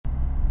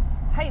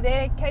Hey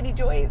there, Katie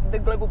Joy, the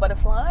Global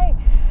Butterfly,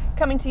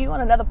 coming to you on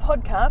another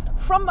podcast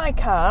from my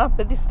car,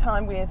 but this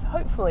time with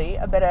hopefully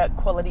a better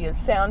quality of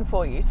sound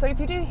for you. So if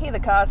you do hear the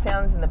car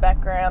sounds in the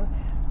background,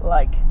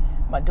 like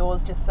my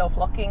door's just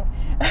self-locking,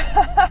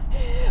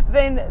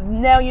 then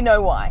now you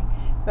know why.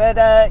 But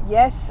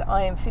yes,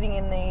 I am fitting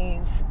in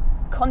these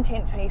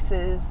content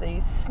pieces,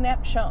 these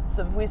snapshots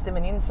of wisdom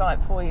and insight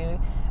for you,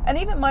 and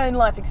even my own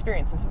life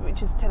experiences,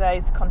 which is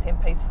today's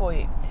content piece for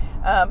you,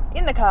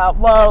 in the car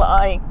while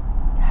I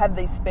have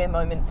these spare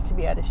moments to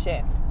be able to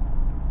share.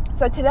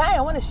 So today I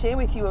want to share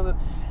with you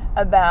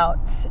about,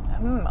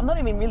 I'm not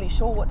even really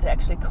sure what to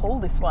actually call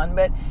this one,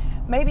 but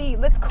maybe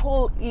let's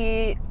call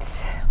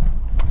it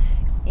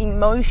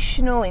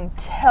emotional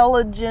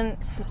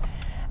intelligence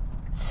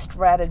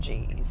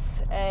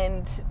strategies.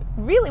 And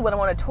really what I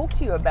want to talk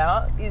to you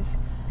about is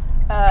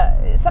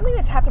something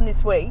that's happened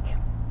this week,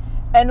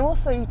 and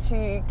also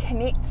to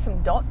connect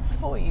some dots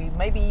for you.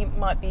 Maybe you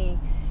might be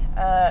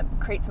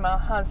create some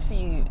ahas for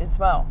you as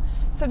well.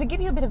 So to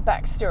give you a bit of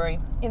backstory,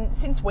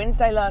 since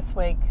Wednesday last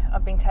week,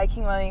 I've been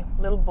taking my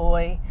little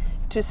boy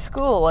to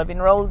school. I've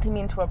enrolled him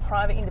into a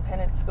private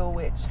independent school,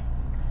 which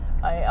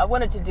I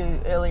wanted to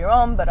do earlier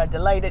on, but I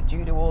delayed it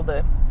due to all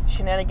the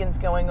shenanigans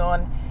going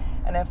on,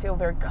 and I feel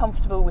very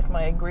comfortable with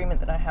my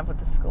agreement that I have with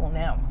the school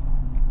now.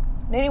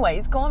 And anyway,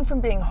 it's gone from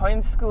being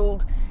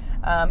homeschooled,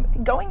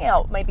 going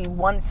out maybe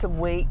once a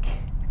week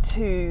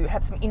to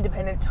have some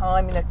independent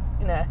time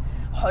in a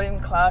home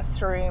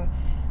classroom,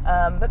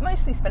 but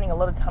mostly spending a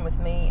lot of time with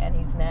me and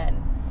his nan.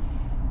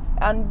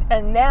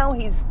 And now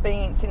he's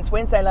been, since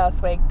Wednesday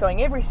last week,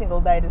 going every single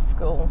day to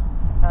school.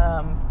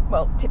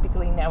 Well,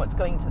 typically now it's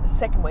going to the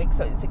second week,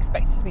 so it's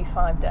expected to be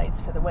 5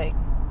 days for the week.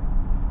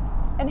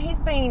 And he's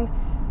been,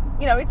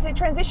 it's a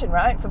transition,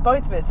 right, for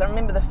both of us. I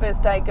remember the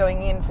first day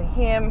going in for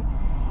him.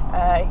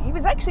 He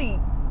was actually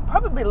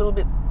probably a little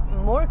bit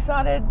more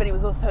excited, but he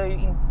was also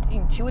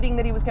intuiting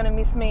that he was going to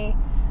miss me.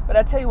 But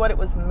I tell you what, it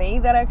was me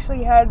that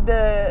actually had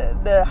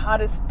the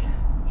hardest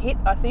hit,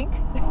 I think,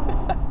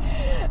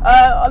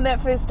 on that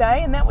first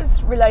day. And that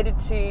was related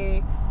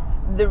to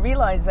the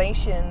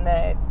realization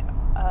that,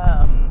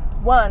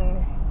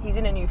 one, he's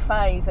in a new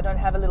phase. I don't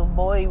have a little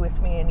boy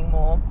with me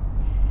anymore.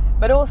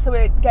 But also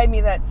it gave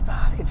me that,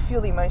 I could feel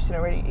the emotion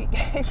already,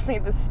 it gave me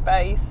the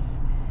space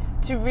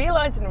to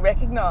realize and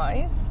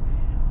recognize,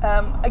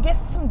 I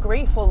guess, some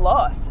grief or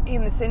loss,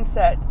 in the sense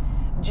that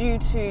due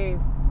to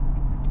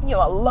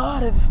a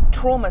lot of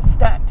trauma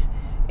stacked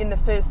in the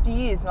first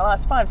years, in the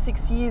last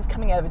 5-6 years,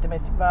 coming out of a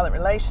domestic violent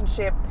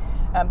relationship,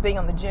 being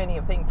on the journey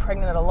of being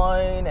pregnant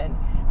alone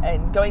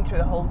and going through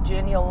the whole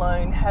journey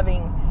alone,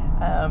 having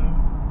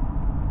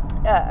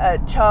a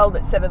child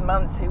at 7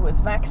 months who was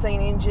vaccine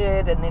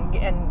injured, and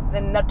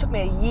then that took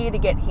me a year to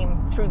get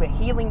him through the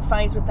healing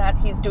phase with that.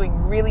 He's doing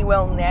really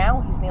well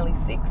now. He's nearly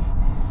 6.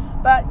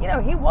 But,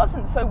 he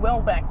wasn't so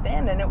well back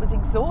then, and it was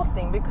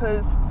exhausting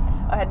because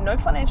I had no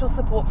financial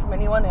support from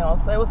anyone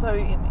else. I also,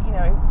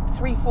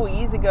 4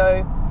 years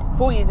ago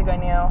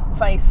now,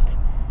 faced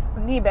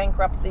near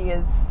bankruptcy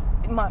as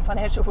my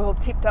financial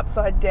world tipped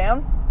upside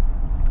down.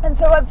 And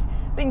so I've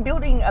been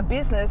building a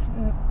business,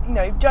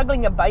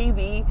 juggling a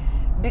baby,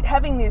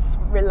 having this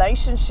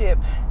relationship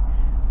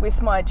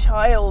with my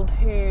child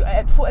who,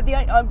 I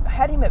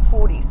had him at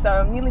 40, so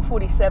I'm nearly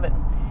 47.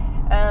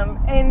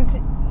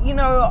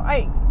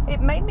 It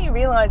made me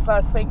realize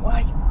last week,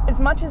 like, as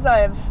much as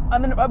I'm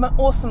an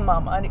awesome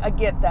mum, I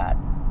get that,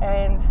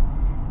 and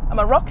I'm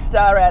a rock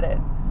star at it,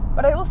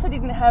 but I also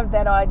didn't have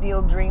that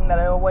ideal dream that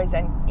I always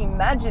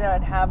imagined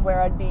I'd have, where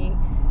I'd be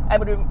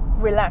able to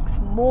relax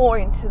more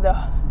into the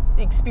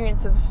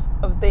experience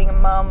of being a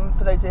mum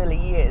for those early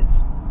years.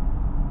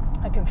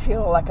 I can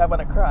feel like I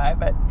want to cry,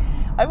 but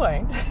I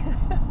won't.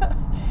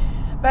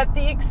 But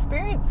the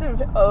experience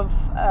of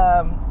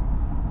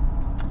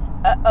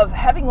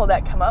having all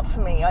that come up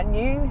for me, I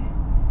knew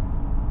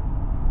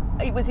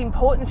it was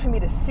important for me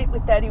to sit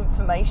with that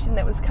information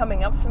that was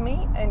coming up for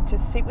me, and to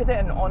sit with it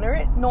and honor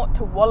it, not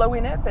to wallow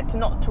in it, but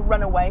not to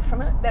run away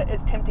from it, that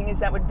as tempting as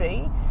that would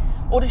be,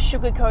 or to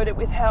sugarcoat it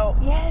with how,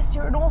 yes,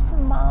 you're an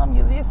awesome mom,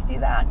 you're this, you're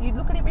that, you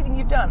look at everything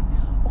you've done.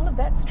 All of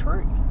that's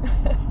true.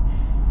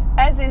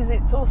 As is,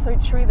 it's also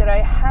true that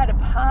I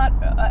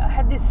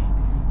had this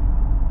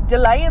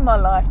delay in my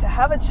life to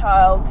have a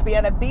child, to be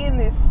able to be in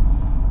this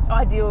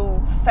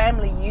ideal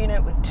family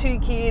unit with 2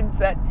 kids,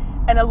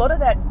 and a lot of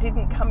that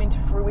didn't come into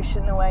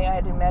fruition the way I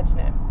had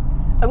imagined it.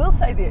 I will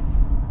say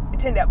this, it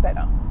turned out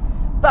better.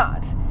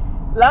 But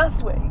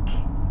last week,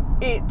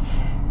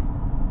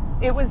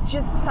 it was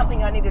just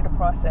something I needed to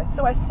process.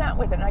 So I sat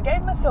with it, and I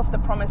gave myself the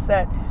promise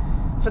that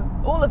for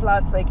all of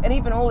last week, and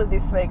even all of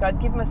this week, I'd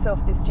give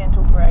myself this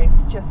gentle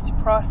grace, just to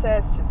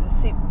process, just to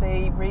sit,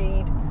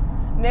 read,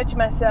 nurture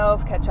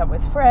myself, catch up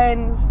with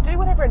friends, do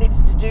whatever I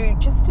needed to do,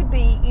 just to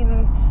be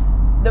in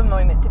the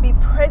moment, to be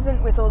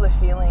present with all the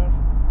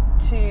feelings,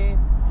 to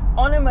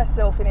honor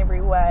myself in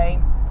every way,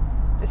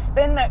 to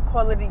spend that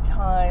quality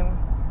time,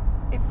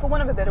 for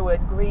want of a better word,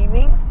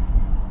 grieving,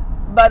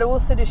 but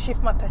also to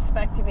shift my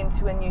perspective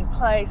into a new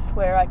place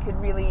where I could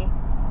really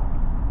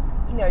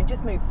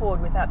just move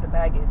forward without the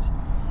baggage.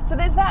 So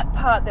there's that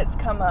part that's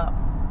come up.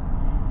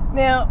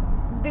 Now,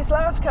 this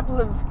last couple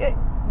of,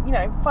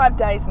 5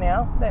 days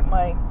now that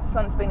my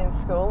son's been in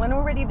school, and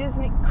already there's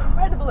an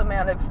incredible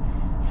amount of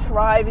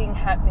thriving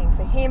happening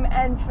for him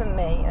and for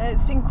me. And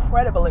it's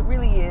incredible, it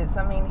really is.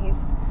 I mean,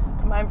 he's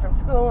come home from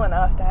school and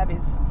asked to have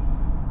his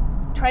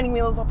training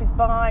wheels off his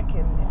bike,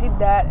 and did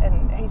that,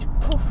 and he's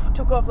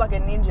took off like a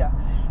ninja.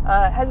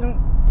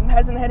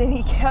 Hasn't had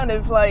any kind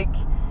of like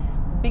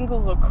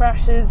bingles or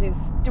crashes. He's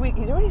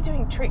already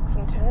doing tricks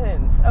and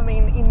turns. I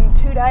mean, in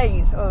 2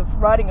 days of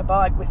riding a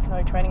bike with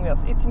no training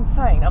wheels, it's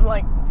insane. I'm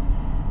like,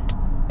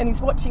 and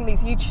he's watching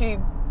these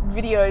YouTube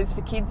videos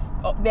for kids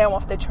now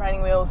off their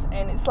training wheels,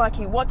 and it's like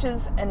he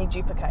watches and he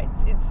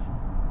duplicates. It's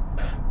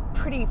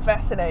pretty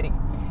fascinating.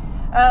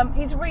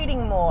 He's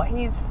reading more.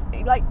 He's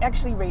like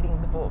actually reading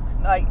the book,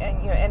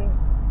 and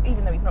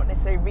even though he's not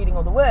necessarily reading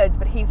all the words,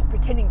 but he's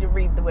pretending to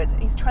read the words.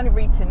 He's trying to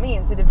read to me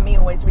instead of me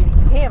always reading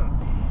to him.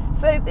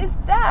 So there's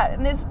that,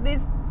 and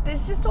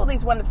there's just all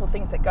these wonderful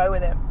things that go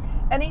with it.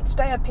 And each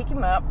day I pick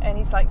him up, and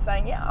he's like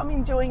saying, "Yeah, I'm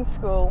enjoying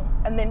school."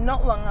 And then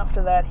not long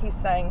after that, he's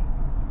saying,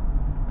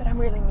 "But I'm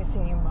really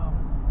missing you, Mum.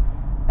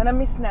 And I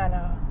miss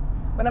Nana.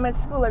 When I'm at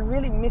school, I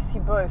really miss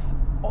you both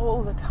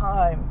all the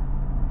time."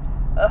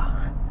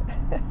 Ugh.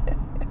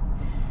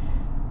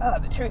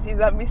 The truth is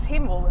I miss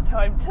him all the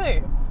time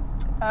too.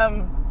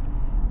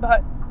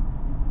 But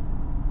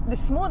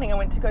this morning I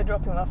went to go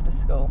drop him off to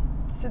school.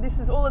 So this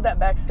is all of that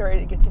backstory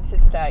to get into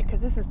today,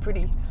 because this is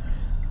pretty,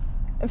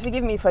 and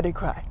forgive me if I do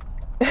cry.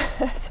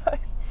 So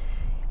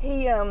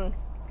he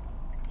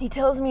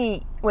tells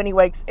me when he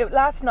wakes,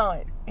 last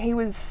night he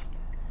was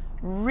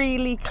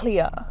really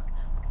clear.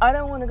 "I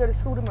don't want to go to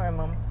school tomorrow,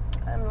 Mum."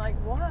 I'm like,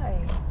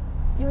 "Why?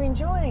 You're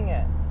enjoying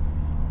it,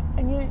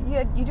 and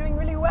you're doing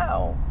really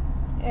well."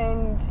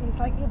 And he's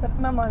like, "Yeah, but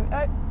Mum,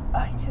 I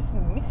just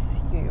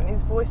miss you." And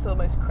his voice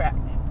almost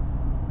cracked.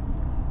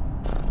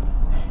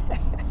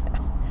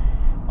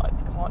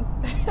 Mine's gone.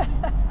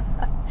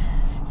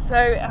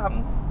 So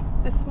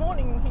this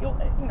morning,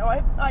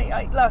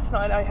 last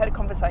night I had a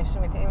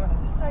conversation with him, and I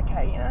said, "It's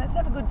okay, let's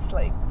have a good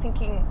sleep,"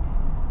 thinking,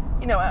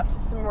 after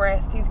some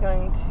rest, he's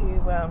going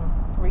to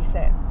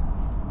reset.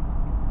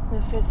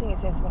 And the first thing he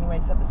says when he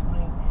wakes up this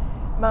morning,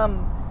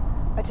 "Mum,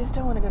 I just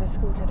don't want to go to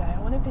school today. I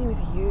want to be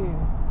with you."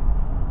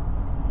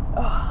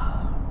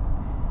 Oh,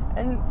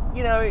 and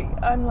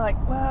I'm like,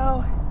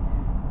 well,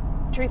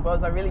 the truth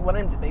was I really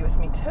wanted him to be with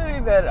me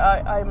too, but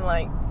I'm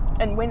like,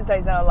 and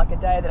Wednesdays are like a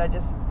day that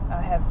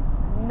I have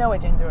no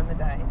agenda on the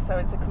day, so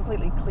it's a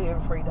completely clear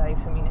and free day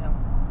for me now.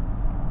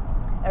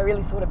 I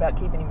really thought about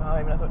keeping him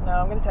home, and I thought, no,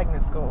 I'm going to take him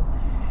to school.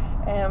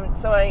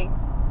 So I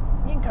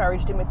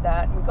encouraged him with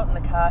that, and we got in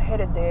the car,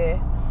 headed there,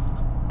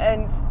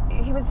 and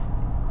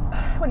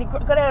when he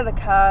got out of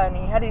the car and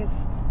he had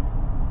his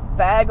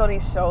bag on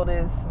his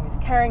shoulders and he's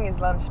carrying his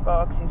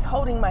lunchbox, he's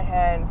holding my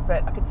hand,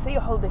 but I could see a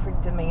whole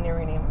different demeanour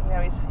in him.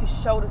 His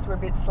shoulders were a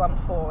bit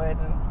slumped forward,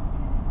 and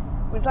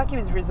it was like he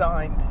was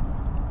resigned.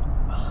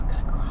 Oh, I'm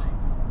going to cry.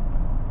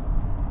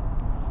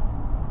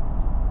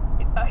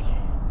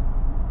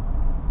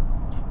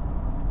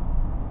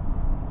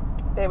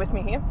 Bear with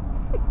me here.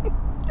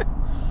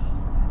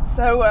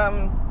 So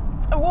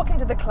I walk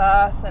into the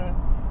class, and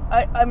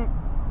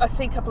I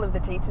see a couple of the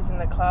teachers in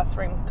the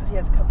classroom, because he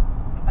has a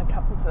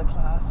couple to the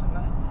class, and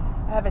I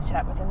have a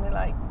chat with him. They're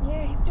like,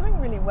 "Yeah, he's doing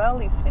really well,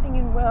 he's fitting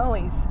in well,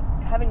 he's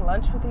having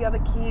lunch with the other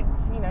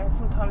kids."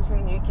 Sometimes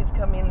when new kids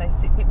come in, they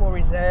sit a bit more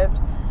reserved,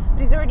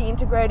 but he's already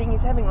integrating,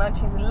 he's having lunch,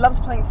 he loves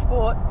playing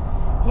sport,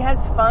 he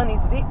has fun,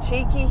 he's a bit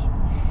cheeky,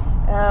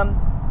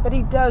 but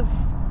he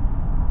does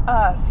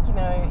ask,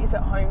 "Is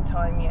it home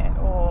time yet?"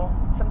 Or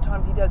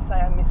sometimes he does say,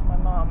 "I miss my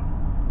mum."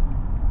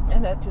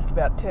 And that just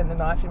about turned the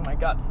knife in my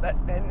guts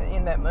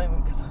in that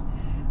moment, because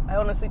I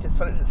honestly just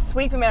wanted to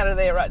sweep him out of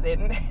there right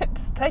then and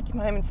just take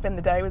him home and spend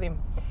the day with him.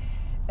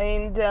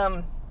 And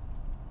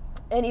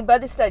by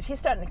this stage, he's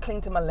starting to cling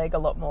to my leg a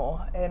lot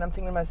more. And I'm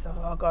thinking to myself,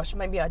 oh gosh,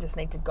 maybe I just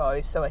need to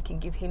go so I can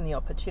give him the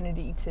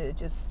opportunity to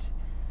just,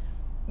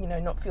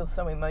 not feel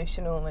so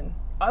emotional. And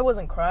I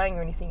wasn't crying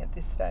or anything at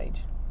this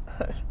stage.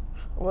 It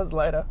was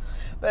later.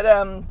 But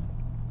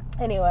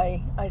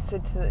anyway,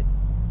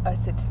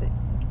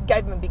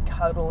 gave him a big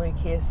cuddle and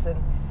a kiss,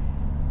 and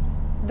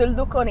the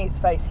look on his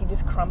face, he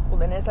just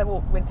crumpled. And as I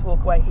went to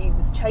walk away, he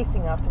was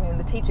chasing after me, and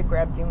the teacher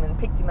grabbed him and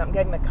picked him up and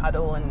gave him a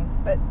cuddle.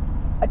 But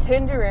I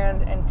turned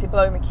around and to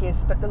blow him a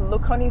kiss, but the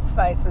look on his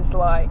face was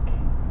like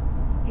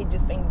he'd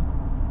just been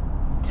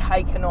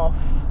taken off,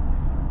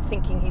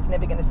 thinking he's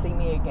never going to see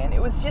me again.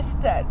 It was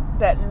just that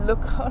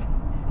look on,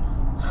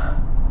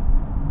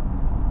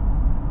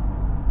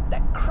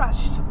 that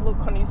crushed look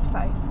on his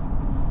face.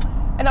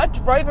 And I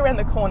drove around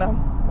the corner,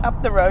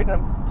 up the road,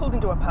 and I pulled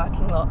into a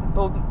parking lot and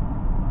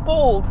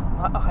bawled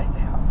my eyes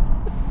out.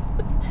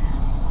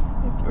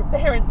 If you're a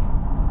parent,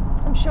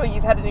 I'm sure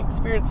you've had an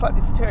experience like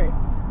this too.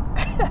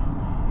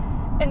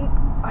 And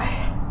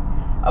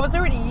I was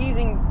already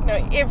using,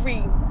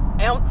 every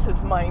ounce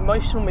of my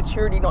emotional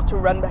maturity not to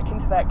run back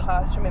into that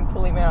classroom and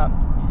pull him out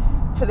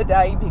for the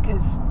day,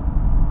 because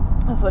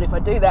I thought if I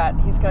do that,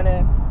 he's going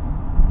to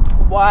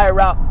wire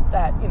up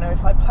that, you know,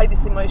 if I play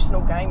this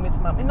emotional game with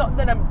mum, not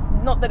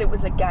that it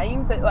was a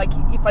game, but like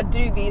if I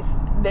do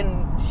this,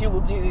 then she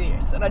will do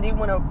this, and I didn't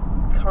want to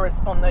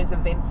correspond those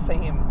events for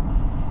him.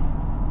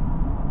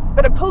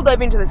 But I pulled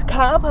over into this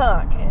car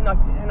park, and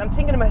I'm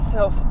thinking to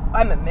myself,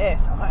 I'm a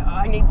mess.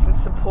 I need some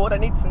support. I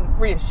need some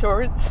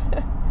reassurance.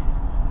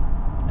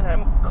 And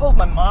I called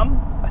my mum.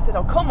 I said,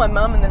 I'll call my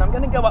mum, and then I'm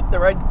going to go up the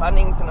road to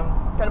Bunnings, and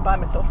I'm going to buy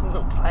myself some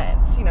little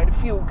plants, you know, to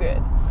feel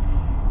good.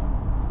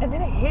 And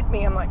then it hit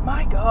me. I'm like,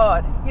 my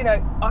God, you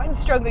know, I'm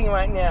struggling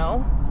right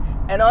now,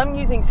 and I'm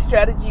using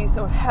strategies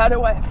of how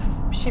do I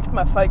shift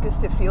my focus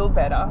to feel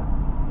better.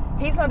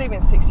 He's not even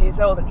 6 years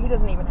old, and he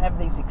doesn't even have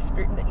these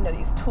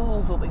these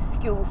tools or these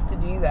skills to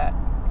do that.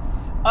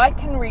 I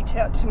can reach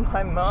out to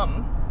my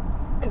mum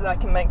because I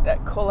can make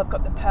that call. I've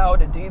got the power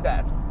to do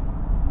that.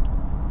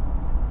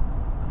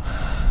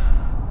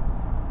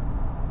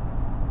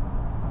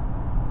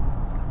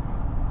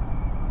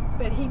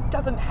 But he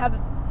doesn't have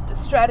the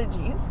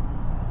strategies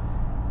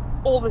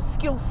or the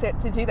skill set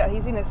to do that.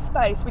 He's in a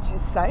space which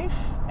is safe,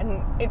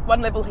 and at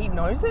one level he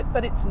knows it,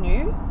 but it's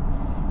new,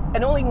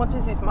 and all he wants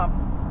is his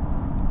mum.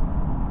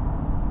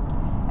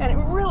 And it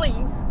really,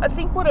 I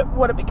think what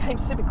it became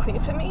super clear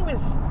for me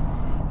was,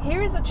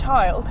 here is a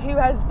child who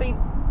has been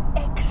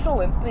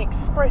excellent in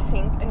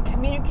expressing and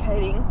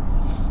communicating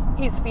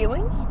his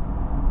feelings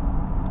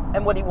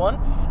and what he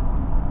wants,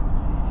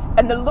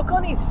 and the look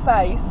on his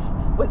face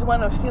was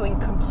one of feeling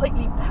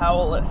completely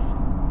powerless.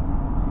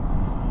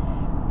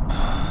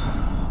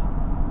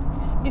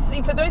 You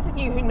see, for those of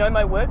you who know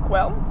my work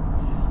well,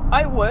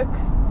 I work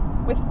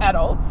with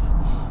adults,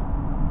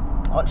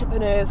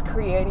 entrepreneurs,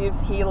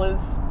 creatives,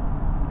 healers,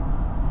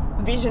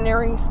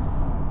 visionaries,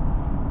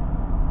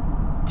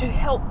 to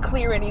help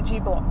clear energy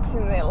blocks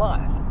in their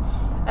life.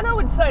 And I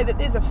would say that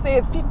there's a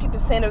fair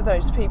 50% of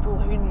those people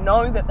who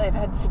know that they've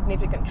had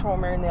significant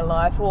trauma in their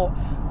life, or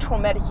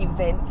traumatic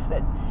events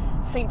that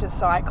seem to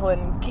cycle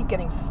and keep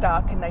getting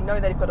stuck, and they know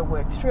they've got to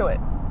work through it.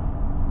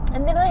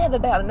 And then I have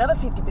about another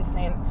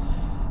 50%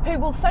 who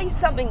will say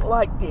something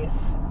like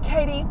this: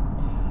 Katie,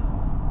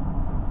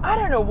 I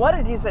don't know what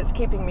it is that's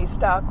keeping me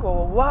stuck,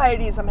 or why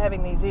it is I'm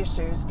having these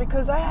issues,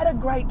 because I had a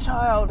great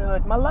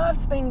childhood, my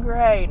life's been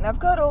great, and I've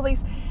got all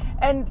these.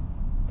 And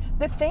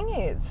the thing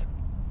is,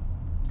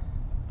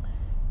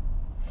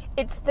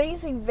 it's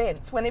these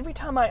events, when every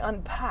time I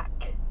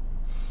unpack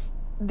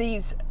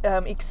these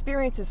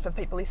experiences for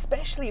people,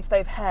 especially if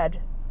they've had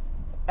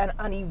an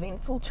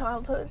uneventful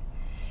childhood,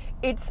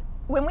 it's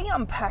when we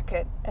unpack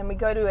it and we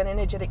go to an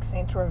energetic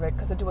center of it,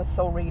 because I do a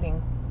soul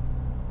reading,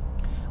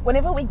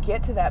 whenever we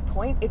get to that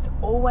point, it's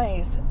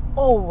always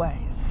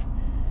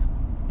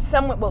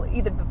somewhat, well,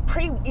 either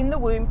in the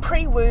womb,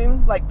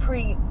 pre-womb, like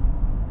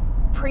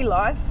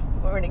pre-life,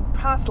 or in a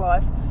past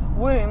life,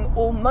 womb,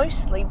 or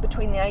mostly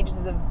between the ages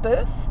of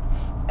birth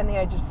and the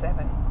age of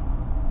 7,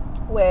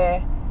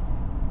 where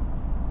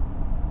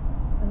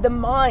the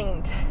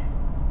mind,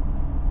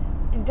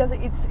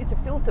 it's a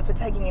filter for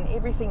taking in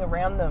everything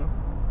around them.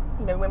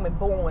 You know, when we're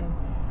born,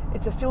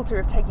 it's a filter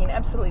of taking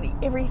absolutely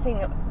everything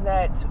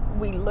that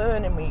we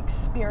learn and we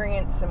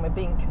experience and we're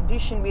being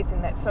conditioned with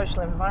in that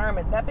social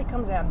environment. That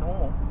becomes our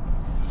normal.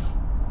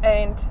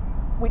 And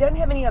we don't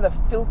have any other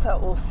filter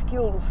or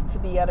skills to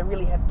be able to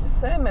really have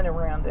discernment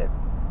around it.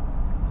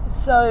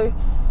 So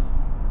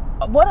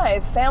what I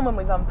have found when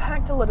we've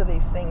unpacked a lot of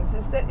these things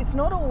is that it's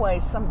not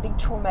always some big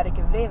traumatic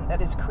event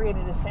that has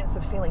created a sense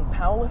of feeling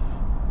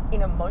powerless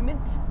in a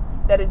moment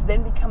that has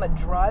then become a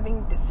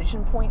driving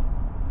decision point,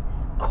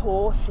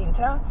 core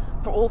center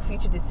for all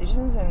future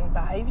decisions and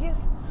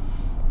behaviors.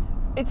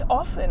 It's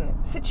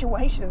often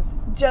situations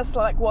just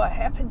like what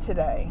happened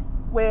today,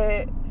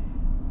 where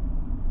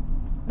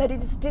they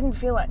just didn't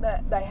feel like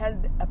that they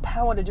had a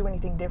power to do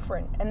anything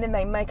different, and then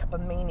they make up a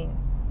meaning.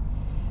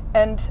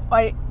 And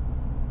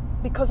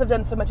because I've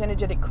done so much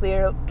energetic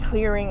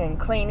clearing and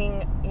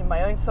cleaning in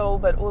my own soul,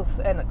 but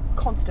also, and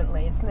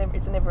constantly, it's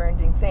a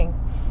never-ending thing,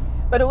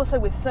 but also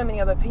with so many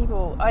other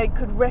people, I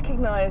could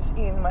recognize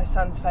in my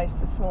son's face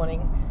this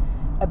morning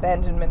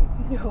abandonment.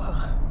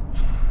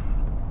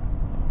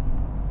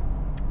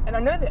 And I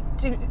know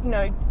that, you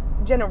know,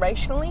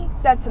 generationally,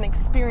 that's an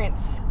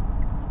experience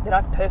that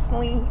I've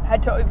personally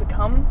had to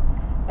overcome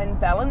and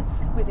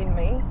balance within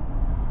me.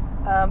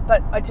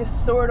 But I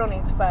just saw it on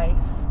his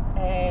face,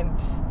 and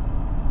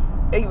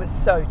he was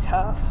so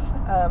tough.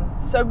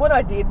 So what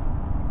I did,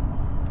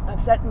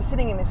 I'm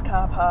sitting in this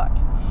car park.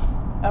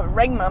 I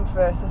rang Mum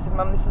first. I said,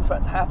 Mum, this is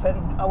what's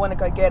happened. I want to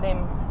go get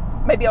him.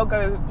 Maybe I'll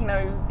go, you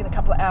know, in a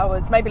couple of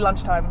hours, maybe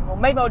lunchtime, or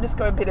maybe I'll just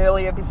go a bit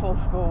earlier before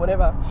school,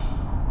 whatever.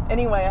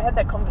 Anyway, I had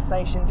that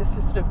conversation just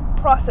to sort of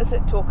process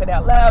it, talk it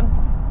out loud.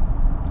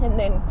 And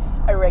then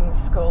I rang the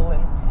school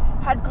and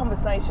had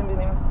conversation with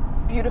him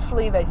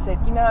beautifully. They said,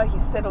 you know,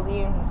 he's settled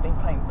in, he's been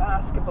playing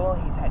basketball,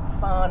 he's had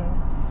fun.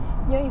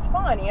 You know, he's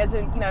fine. He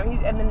hasn't, you know,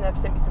 and then they've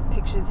sent me some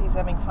pictures, he's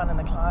having fun in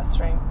the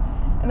classroom.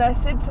 And I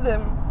said to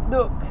them,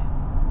 look,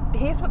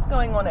 here's what's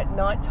going on at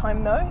night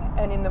time though,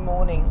 and in the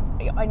morning.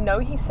 I know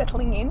he's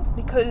settling in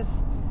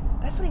because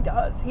That's what he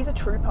does. He's a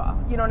trooper.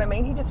 You know what I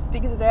mean? He just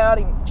figures it out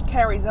and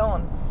carries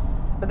on.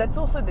 But that's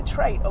also the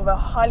trait of a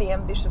highly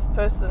ambitious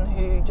person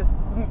who just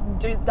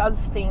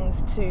does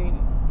things to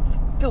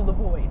fill the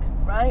void,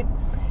 right?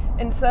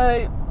 And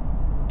so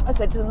I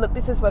said to him, look,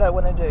 this is what I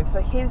want to do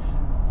for his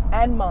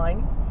and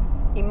mine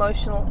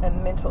emotional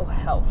and mental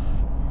health.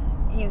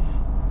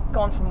 He's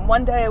gone from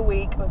 1 day a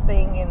week of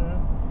being in,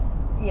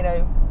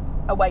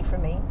 away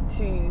from me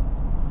to,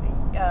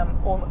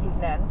 or his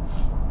nan,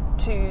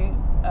 to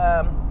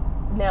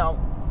now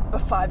a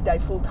 5-day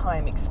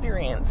full-time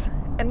experience.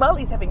 And while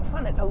he's having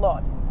fun, it's a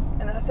lot.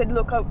 And I said,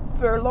 look,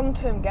 for a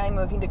long-term game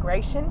of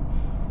integration,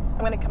 I'm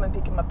going to come and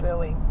pick him up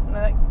early. And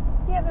they're like,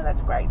 yeah, no,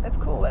 that's great. That's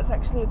cool. That's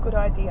actually a good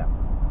idea.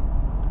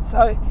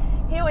 So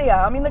here we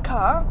are. I'm in the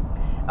car.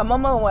 I'm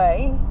on my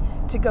way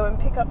to go and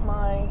pick up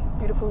my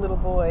beautiful little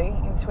boy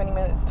in 20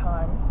 minutes'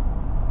 time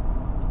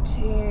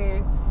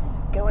to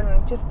go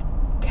and just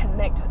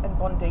connect and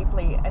bond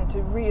deeply and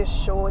to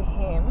reassure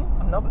him,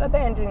 I'm not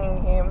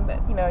abandoning him,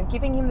 that,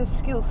 giving him the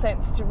skill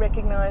sets to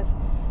recognize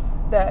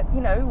that,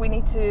 we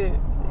need to,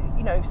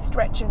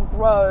 stretch and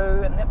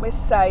grow and that we're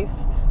safe,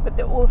 but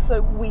that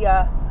also we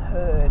are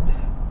heard,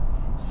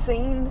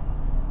 seen,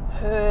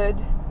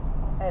 heard,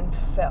 and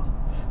felt.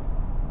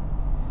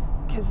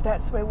 Because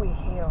that's where we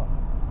heal.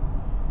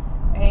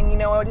 And,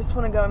 I just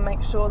want to go and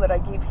make sure that I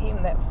give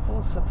him that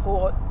full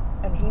support,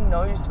 and he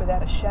knows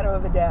without a shadow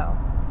of a doubt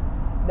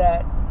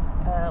that,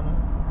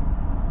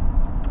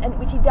 and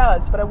which he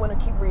does, but I want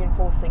to keep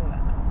reinforcing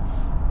that.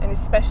 And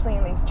especially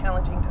in these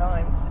challenging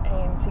times,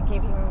 and to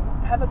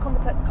have a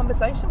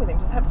conversation with him,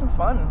 just have some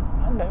fun.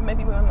 I don't know,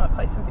 maybe we might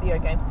play some video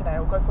games today,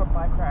 or go for a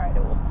bike ride,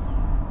 or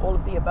all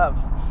of the above.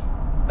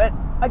 But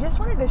I just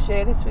wanted to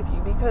share this with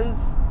you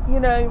because,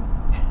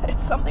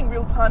 it's something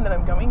real time that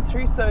I'm going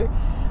through, so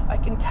I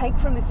can take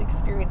from this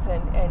experience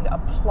and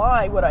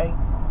apply what I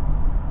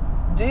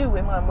do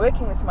when I'm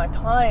working with my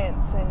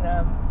clients, and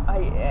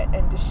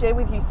to share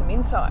with you some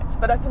insights.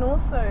 But I can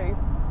also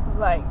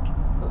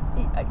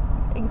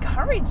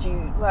encourage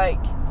you,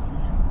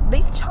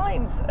 these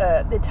times,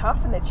 they're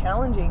tough and they're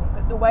challenging,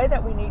 but the way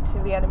that we need to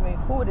be able to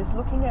move forward is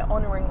looking at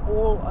honouring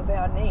all of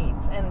our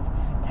needs and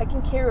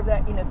taking care of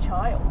that inner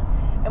child.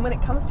 And when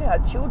it comes to our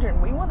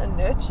children, we want to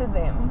nurture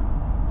them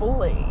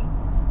fully.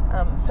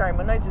 Sorry,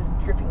 my nose is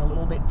dripping a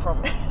little bit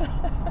from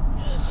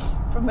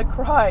from the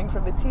crying,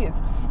 from the tears.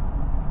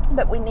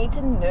 But we need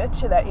to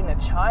nurture that inner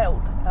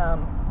child,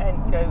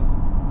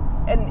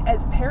 and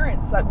as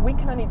parents, we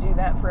can only do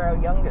that for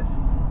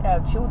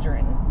our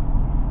children,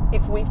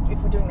 if we're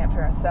doing that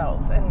for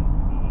ourselves. And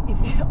if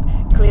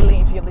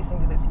you're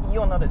listening to this,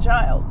 you're not a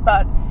child,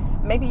 but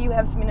maybe you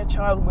have some inner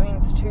child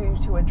wounds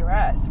to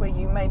address, where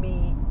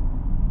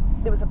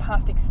there was a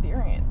past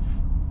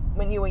experience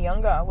when you were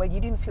younger where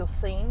you didn't feel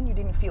seen, you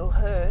didn't feel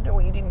heard,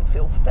 or you didn't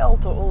feel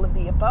felt, or all of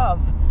the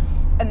above,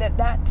 and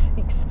that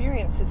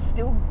experience is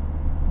still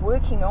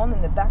working on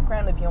in the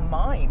background of your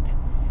mind,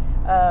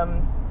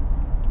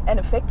 and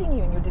affecting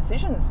you in your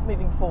decisions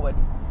moving forward.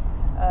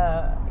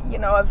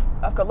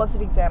 I've got lots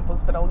of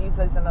examples, but I'll use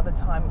those another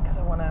time because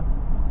I want to,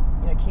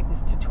 keep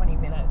this to 20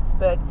 minutes.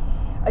 But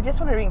I just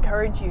want to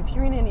encourage you, if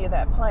you're in any of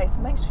that place,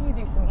 make sure you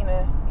do some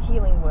inner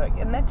healing work.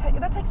 And that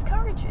takes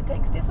courage, it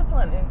takes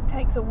discipline, it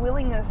takes a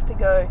willingness to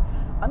go,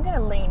 I'm going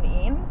to lean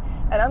in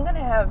and I'm going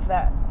to have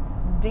that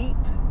deep,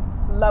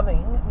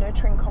 loving,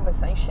 nurturing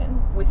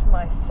conversation with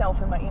myself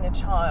and my inner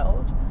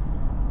child,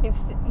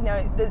 with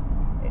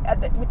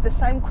the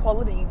same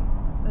quality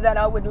that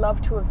I would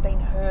love to have been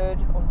heard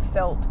or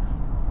felt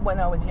when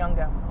I was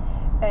younger.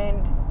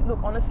 And look,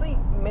 honestly,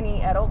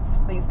 many adults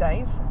these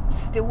days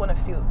still want to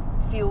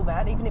feel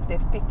that, even if they're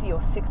 50 or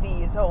 60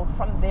 years old,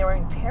 from their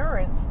own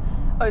parents,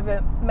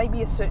 over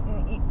maybe a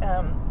certain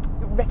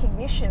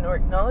recognition or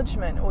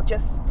acknowledgement, or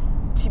just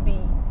to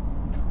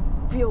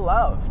feel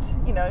loved,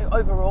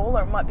 overall,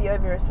 or it might be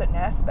over a certain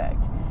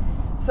aspect.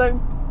 So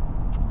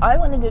I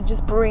wanted to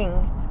just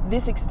bring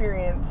this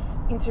experience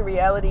into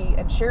reality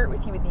and share it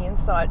with you with the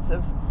insights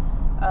of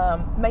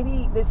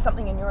maybe there's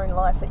something in your own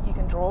life that you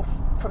can draw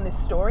from this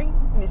story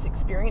and this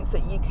experience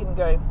that you can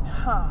go,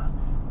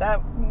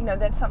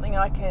 that's something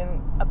I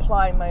can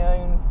apply in my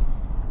own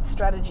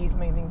strategies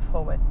moving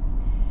forward.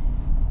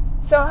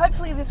 So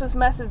hopefully this was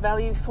massive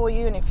value for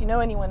you, and if you know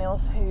anyone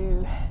else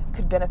who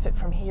could benefit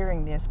from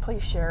hearing this,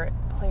 please share it.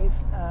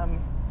 Please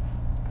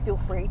feel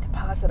free to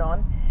pass it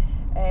on.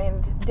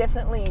 And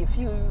definitely, if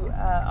you,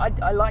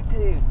 I like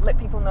to let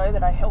people know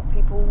that I help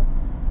people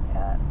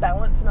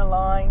balance and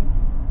align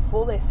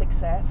for their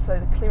success,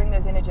 so clearing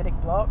those energetic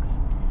blocks,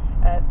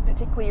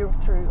 particularly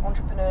through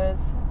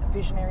entrepreneurs,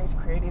 visionaries,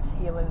 creatives,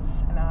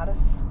 healers, and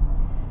artists.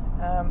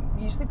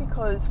 Usually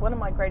because one of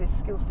my greatest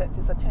skill sets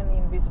is I turn the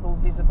invisible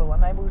visible.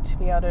 I'm able to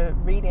be able to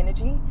read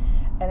energy,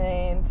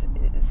 and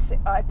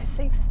I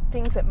perceive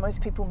things that most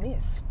people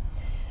miss.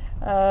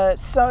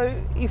 So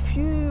if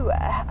you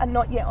are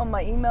not yet on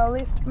my email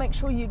list, make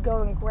sure you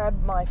go and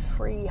grab my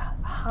free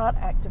heart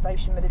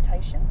activation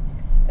meditation,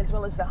 as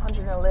well as the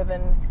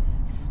 111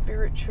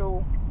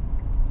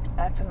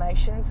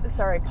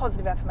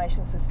 positive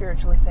affirmations for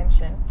spiritual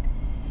ascension.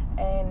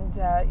 and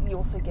you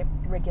also get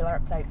regular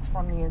updates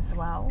from me as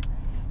well.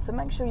 So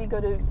make sure you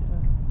go to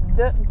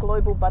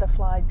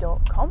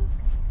theglobalbutterfly.com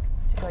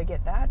to go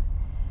get that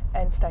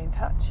and stay in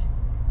touch.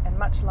 And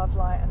much love,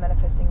 light, and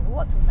manifesting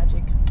lots of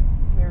magic,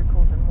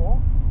 miracles, and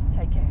more.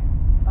 Take care.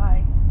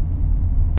 Bye.